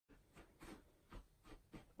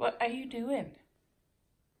What are you doing?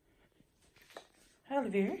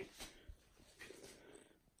 Oliver?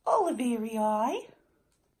 Oliveri?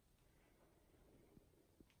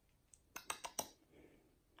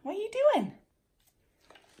 What are you doing?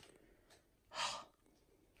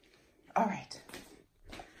 All right.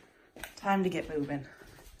 Time to get moving.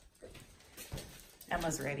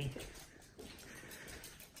 Emma's ready.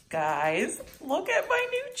 Guys, look at my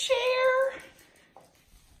new chair.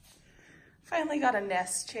 Finally got a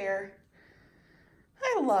Nest chair.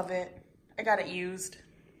 I love it. I got it used,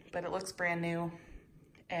 but it looks brand new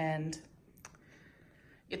and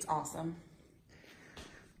it's awesome.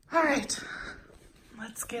 All right,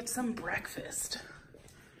 let's get some breakfast.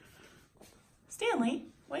 Stanley,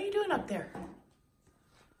 what are you doing up there?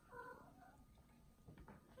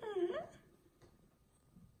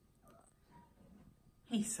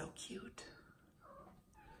 He's so cute.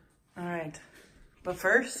 All right, but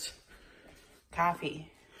first, coffee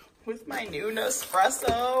with my new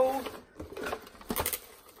Nespresso.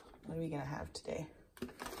 What are we gonna have today? I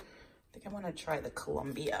think I wanna try the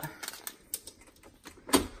Columbia.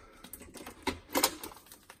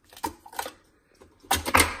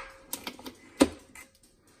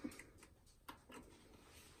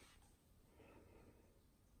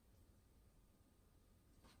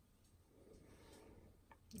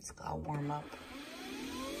 It's gotta warm up.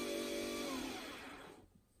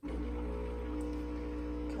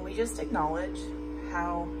 Can we just acknowledge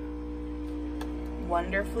how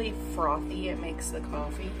wonderfully frothy it makes the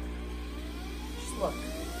coffee? Just look.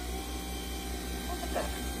 Look at that.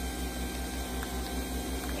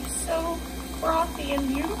 It's so frothy and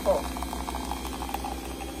beautiful.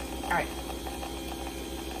 All right.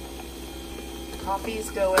 Coffee's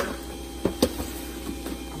going.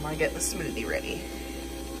 I'm gonna get the smoothie ready.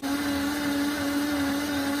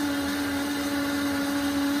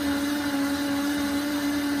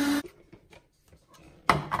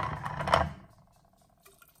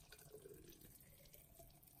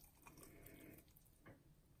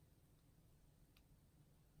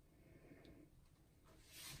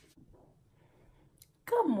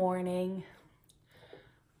 Good morning.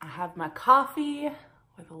 I have my coffee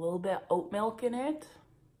with a little bit of oat milk in it.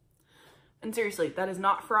 And seriously, that is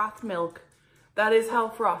not frothed milk. That is how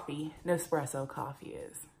frothy Nespresso coffee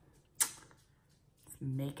is. It's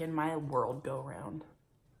making my world go round.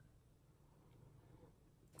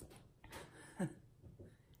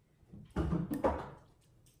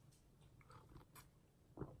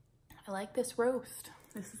 I like this roast.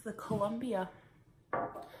 This is the Columbia.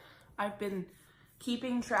 I've been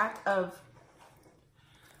keeping track of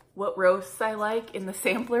what roasts I like in the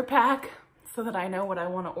sampler pack so that I know what I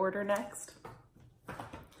want to order next.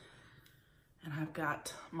 And I've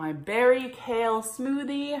got my berry kale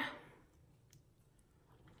smoothie,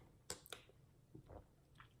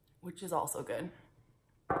 which is also good.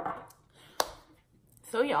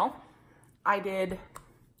 So y'all, I did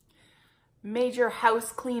major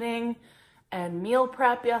house cleaning and meal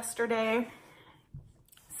prep yesterday.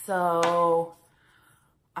 So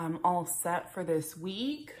I'm all set for this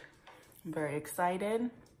week. I'm very excited.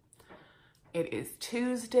 It is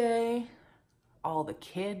Tuesday. All the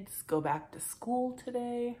kids go back to school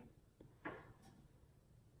today.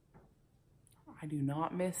 I do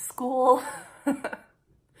not miss school.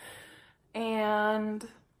 And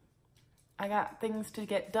I got things to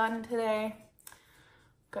get done today.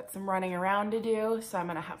 Got some running around to do. So I'm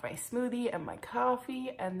gonna have my smoothie and my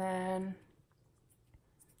coffee, and then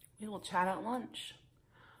we will chat at lunch.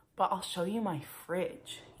 But I'll show you my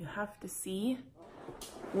fridge. You have to see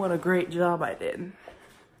what a great job I did.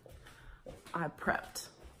 I prepped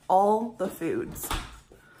all the foods,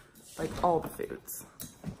 like all the foods.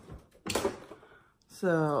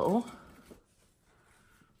 So,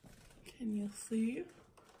 can you see?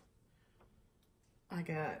 I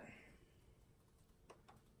got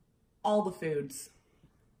all the foods.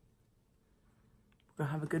 We're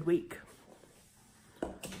gonna have a good week.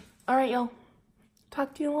 All right, y'all.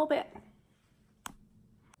 Talk to you in a little bit.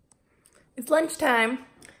 It's lunchtime,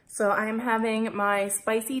 so I'm having my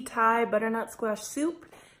spicy Thai butternut squash soup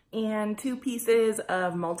and 2 pieces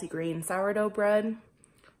of multigrain sourdough bread,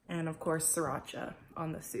 and of course sriracha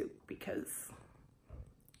on the soup because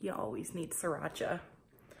you always need sriracha.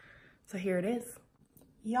 So here it is.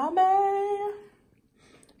 Yummy!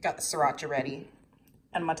 Got the sriracha ready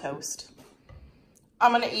and my toast.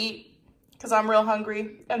 I'm gonna eat because I'm real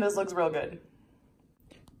hungry and this looks real good.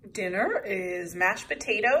 Dinner is mashed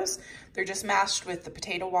potatoes. They're just mashed with the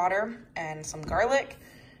potato water and some garlic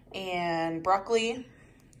and broccoli,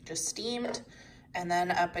 just steamed. And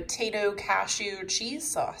then a potato cashew cheese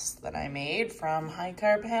sauce that I made from High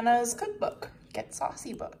Carb Hannah's cookbook, Get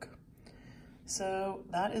Saucy book. So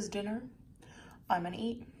that is dinner. I'm gonna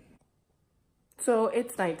eat. So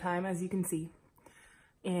it's nighttime, as you can see,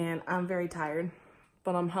 and I'm very tired,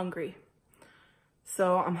 but I'm hungry.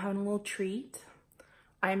 So I'm having a little treat.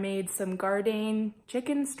 I made some Gardein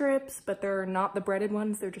chicken strips, but they're not the breaded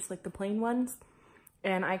ones, they're just like the plain ones.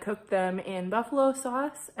 And I cooked them in buffalo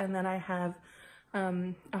sauce, and then I have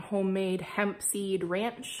a homemade hemp seed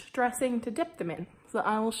ranch dressing to dip them in. So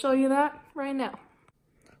I will show you that right now.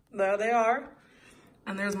 There they are.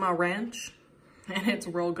 And there's my ranch, and it's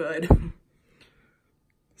real good.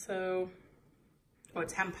 So, oh,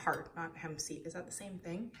 it's hemp heart, not hemp seed. Is that the same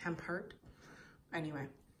thing? Hemp heart? Anyway,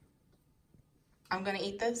 I'm gonna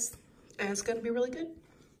eat this, and it's gonna be really good.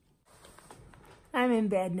 I'm in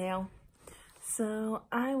bed now, so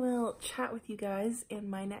I will chat with you guys in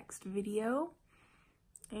my next video.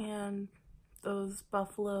 And those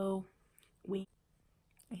buffalo wings,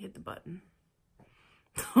 I hit the button.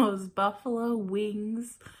 Those buffalo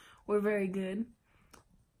wings were very good,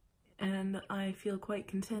 and I feel quite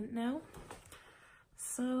content now.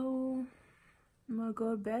 So I'm gonna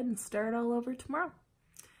go to bed and start all over tomorrow.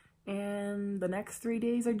 And the next 3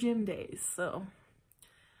 days are gym days, so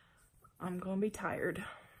I'm gonna be tired,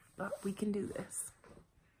 but we can do this.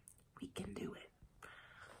 We can do it.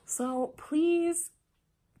 So please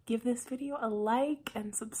give this video a like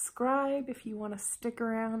and subscribe if you want to stick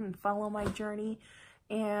around and follow my journey.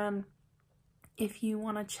 And if you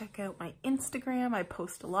want to check out my Instagram, I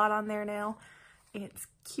post a lot on there now. It's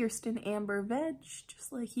Kirsten Amber Veg,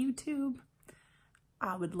 just like YouTube.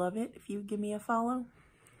 I would love it if you would give me a follow.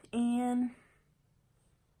 And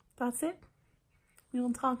that's it. We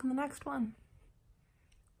will talk in the next one.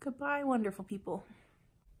 Goodbye, wonderful people.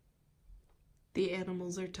 The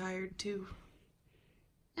animals are tired too.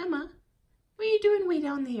 Emma, what are you doing way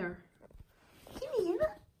down there? Come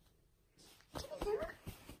here. Come here.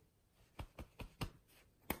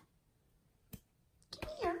 Come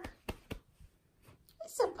here.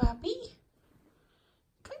 What's up, puppy?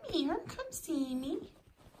 Come here. Come see me.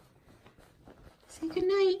 Say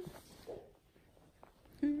goodnight.